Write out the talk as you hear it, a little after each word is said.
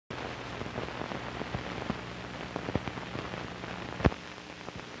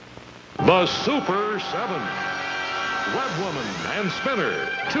The Super Seven. Web Woman and Spinner,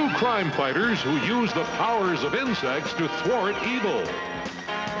 two crime fighters who use the powers of insects to thwart evil.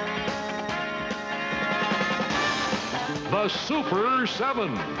 The Super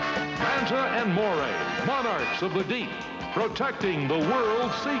Seven. Manta and Moray, monarchs of the deep, protecting the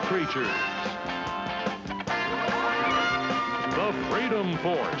world's sea creatures. The Freedom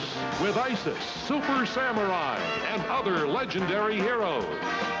Force, with Isis, Super Samurai, and other legendary heroes.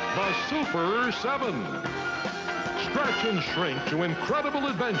 The Super Seven. Stretch and shrink to incredible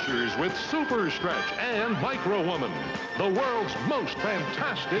adventures with Super Stretch and Micro Woman, the world's most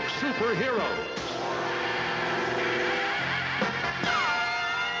fantastic superheroes.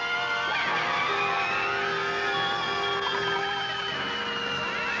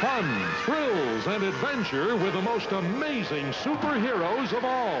 Fun, thrills, and adventure with the most amazing superheroes of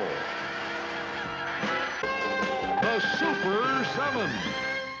all. The Super Seven.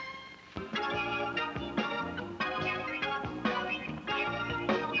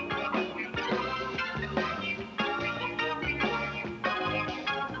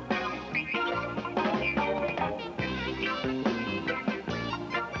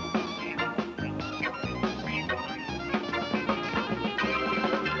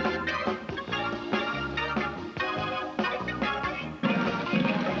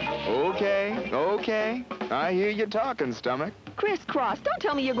 Okay. I hear you talking, stomach. Crisscross, don't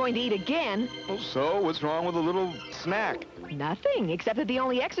tell me you're going to eat again. Well, so what's wrong with a little snack? Nothing, except that the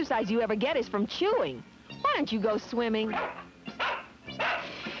only exercise you ever get is from chewing. Why don't you go swimming?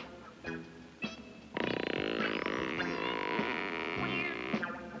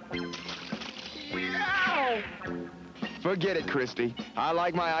 Forget it, Christy. I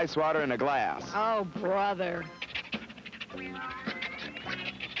like my ice water in a glass. Oh, brother.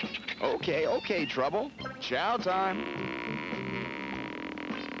 Okay, Trouble. Chow time.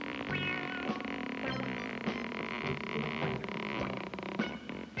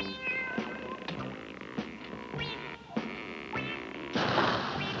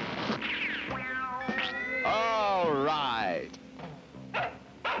 All right.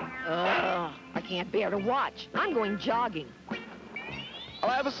 I can't bear to watch. I'm going jogging. I'll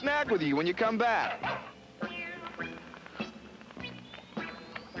have a snack with you when you come back.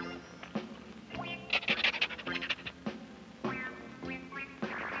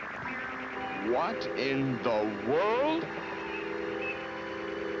 What in the world?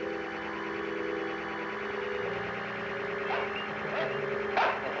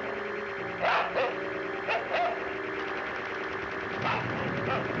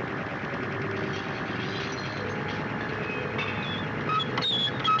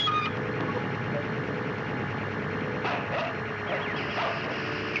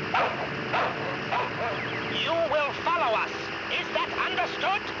 You will follow us. Is that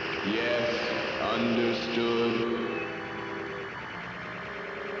understood? Yes, understood.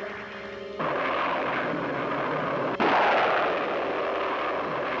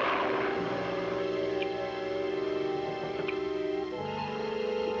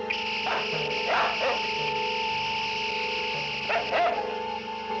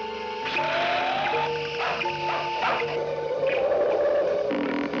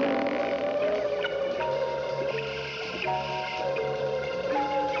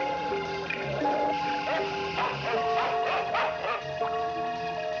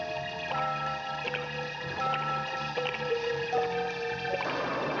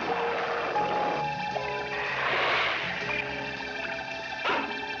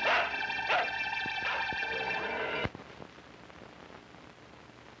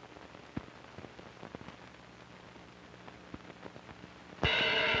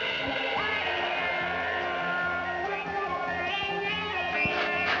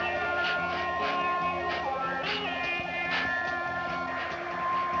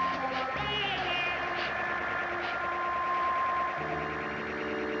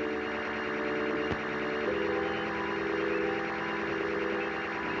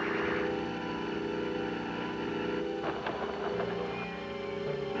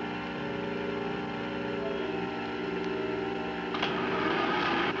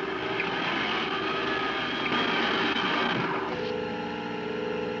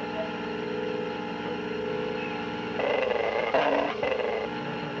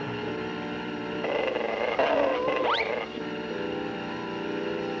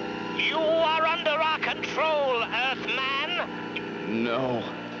 You are under our control, Earthman. No,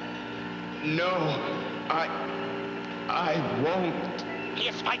 I won't. He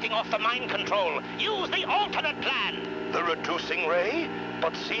is fighting off the mind control. Use the alternate plan. The reducing ray?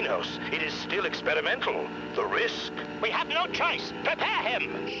 But Xenos, it is still experimental. The risk? We have no choice. Prepare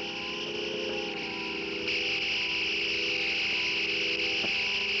him.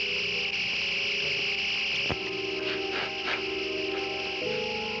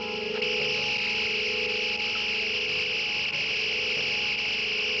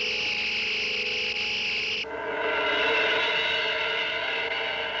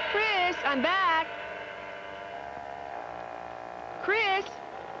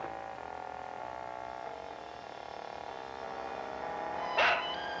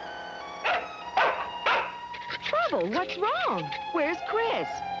 Trouble, what's wrong? Where's Chris?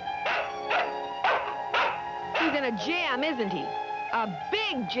 He's in a jam, isn't he? A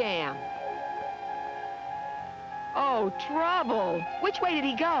big jam. Oh, Trouble. Which way did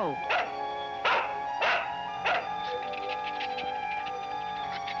he go?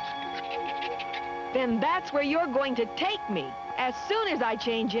 Then that's where you're going to take me as soon as I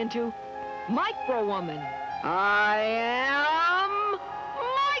change into Micro Woman. I am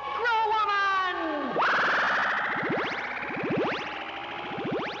Micro Woman!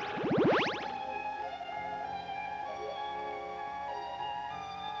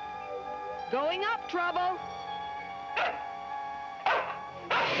 Going up, Trouble.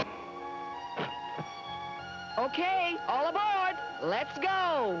 Okay, all aboard. Let's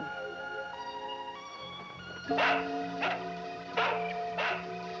go.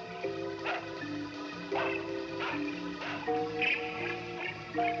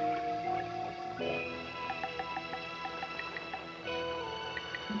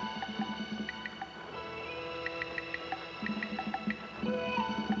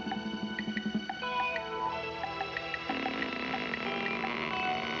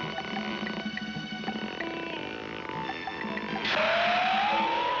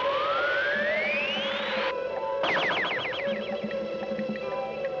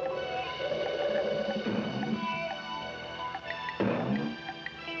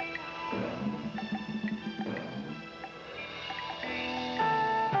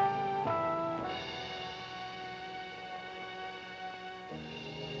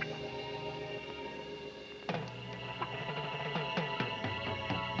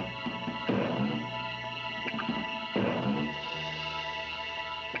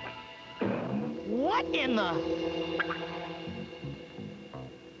 What in the...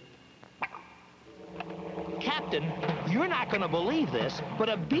 Captain, you're not going to believe this, but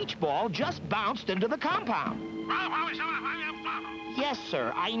a beach ball just bounced into the compound. Yes,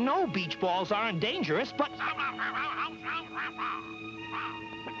 sir. I know beach balls aren't dangerous, but...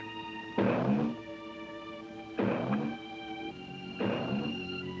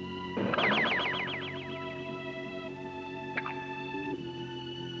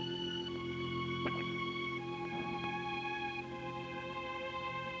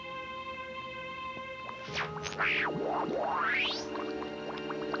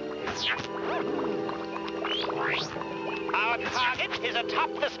 Our target is atop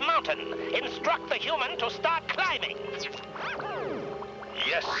this mountain. Instruct the human to start climbing.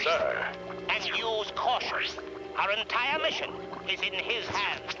 Yes, sir. And use caution. Our entire mission is in his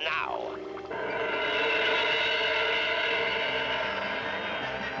hands now.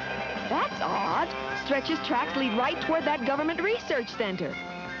 That's odd. Stretch's tracks lead right toward that government research center.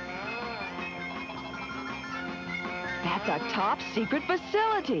 That's a top-secret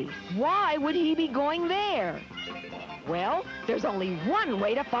facility. Why would he be going there? Well, there's only one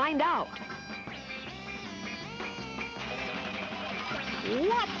way to find out.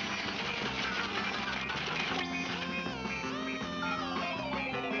 What?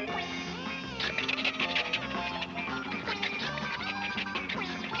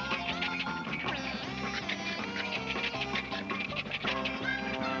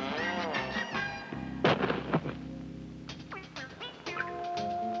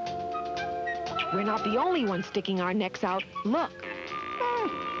 We're not the only ones sticking our necks out. Look.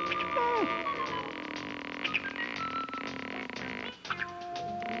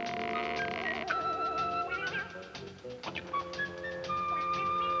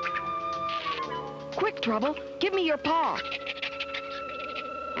 Quick, Trouble. Give me your paw.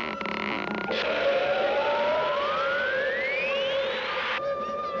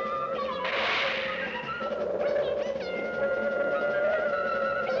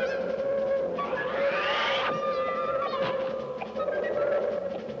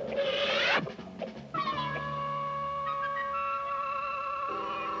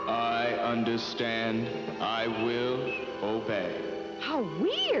 Understand, I will obey. How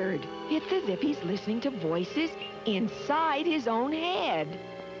weird. It's as if he's listening to voices inside his own head.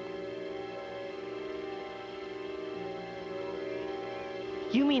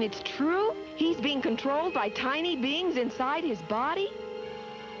 You mean it's true? He's being controlled by tiny beings inside his body?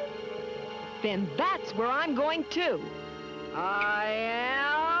 Then that's where I'm going too. I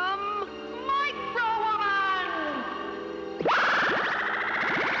am Micro Woman!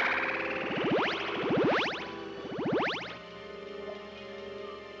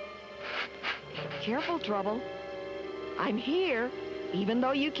 Careful, Trouble. I'm here, even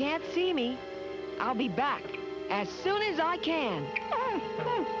though you can't see me. I'll be back as soon as I can.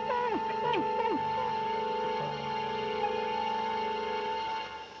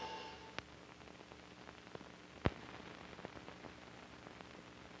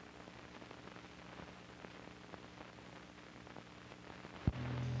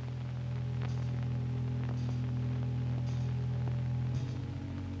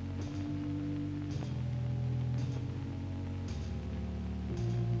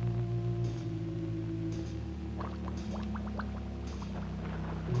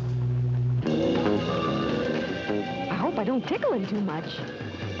 I don't tickle him too much.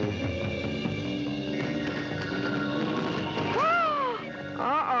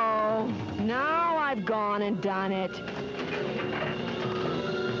 Uh-oh. Now I've gone and done it.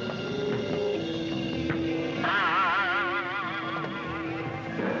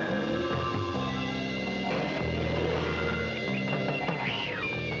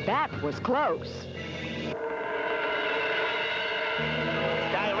 That was close.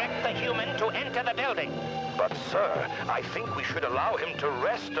 Direct the human to enter the building. But, sir, I think we should allow him to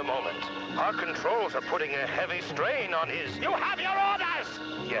rest a moment. Our controls are putting a heavy strain on his... You have your orders!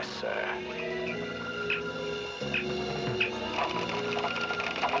 Yes, sir.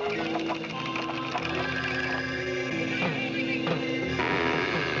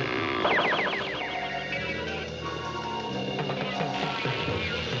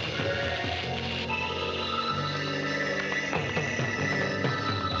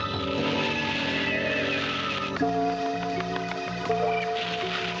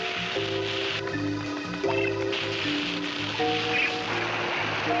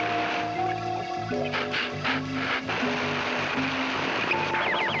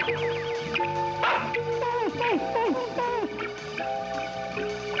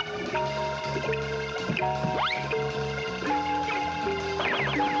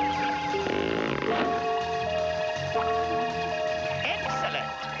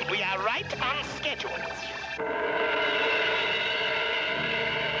 Excellent. We are right on schedule.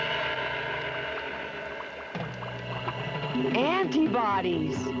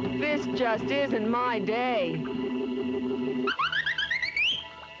 Antibodies. This just isn't my day.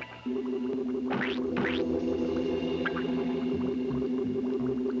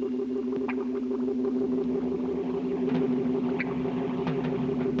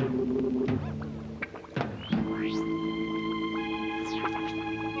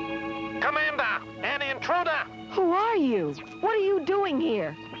 Commander, an intruder! Who are you? What are you doing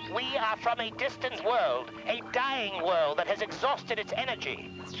here? We are from a distant world, a dying world that has exhausted its energy.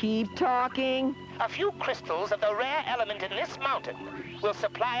 Keep talking. A few crystals of the rare element in this mountain will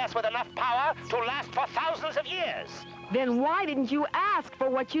supply us with enough power to last for thousands of years. Then why didn't you ask for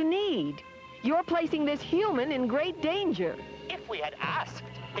what you need? You're placing this human in great danger. If we had asked,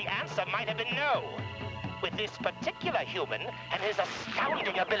 the answer might have been no. With this particular human and his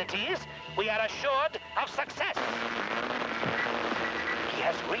astounding abilities, we are assured of success. He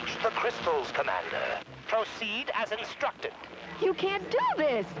has reached the crystals, Commander. Proceed as instructed. You can't do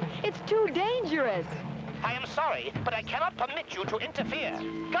this. It's too dangerous. I am sorry, but I cannot permit you to interfere.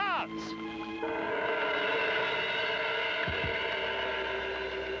 Guards!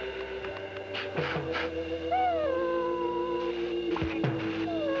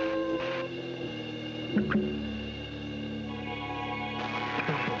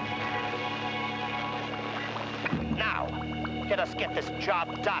 Now, let us get this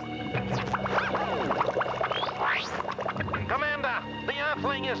job done. Commander, the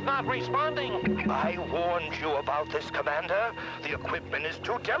Earthling is not responding. I warned you about this, Commander. The equipment is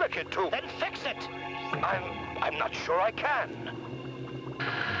too delicate to... Then fix it! I'm not sure I can.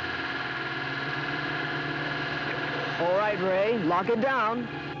 All right, Ray, lock it down.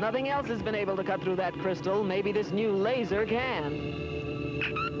 Nothing else has been able to cut through that crystal. Maybe this new laser can.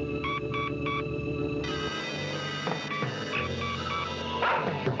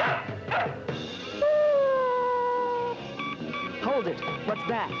 Hold it. What's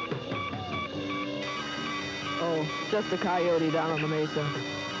that? Oh, just a coyote down on the mesa.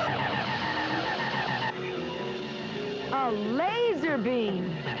 A laser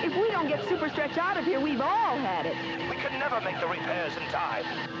beam! If we don't get Super Stretch out of here, we've all had it. We can never make the repairs in time.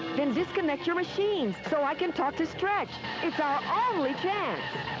 Then disconnect your machines so I can talk to Stretch. It's our only chance.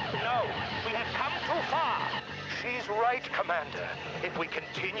 No, we have come too far. She's right, Commander. If we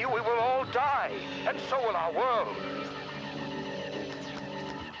continue, we will all die, and so will our world.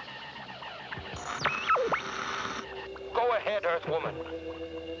 Go ahead, Earthwoman.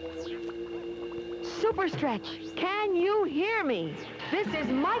 Super Stretch, can you hear me? This is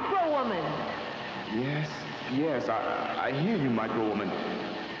Micro Woman. Yes, I hear you, Micro Woman.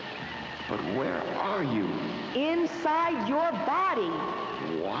 But where are you? Inside your body.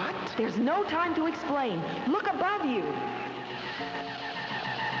 What? There's no time to explain. Look above you.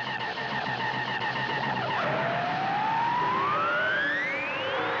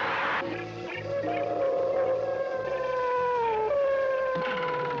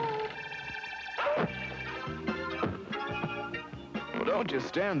 Well, don't just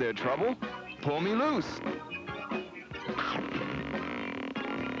stand there, Trouble. Pull me loose.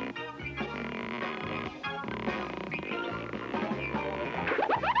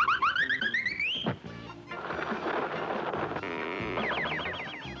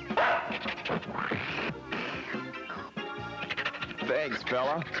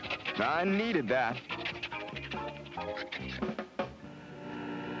 fella. I needed that.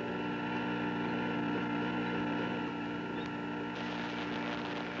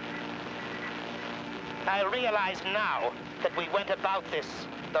 I realize now that we went about this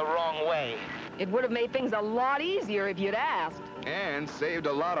the wrong way. It would have made things a lot easier if you'd asked. And saved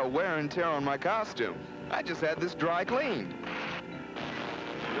a lot of wear and tear on my costume. I just had this dry cleaned.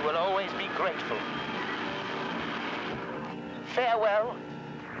 You will always be grateful. Farewell.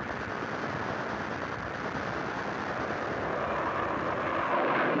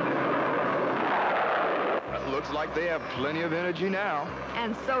 Looks like they have plenty of energy now.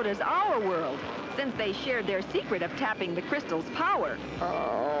 And so does our world, since they shared their secret of tapping the crystal's power.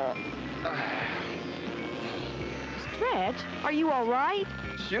 Oh. Stretch, are you all right?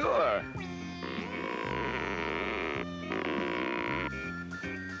 Sure.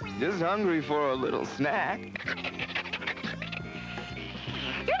 Just hungry for a little snack.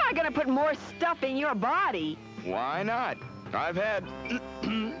 You're not gonna put more stuff in your body. Why not? I've had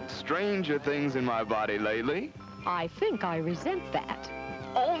stranger things in my body lately. I think I resent that.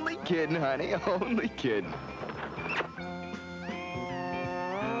 Only kidding, honey, only kidding.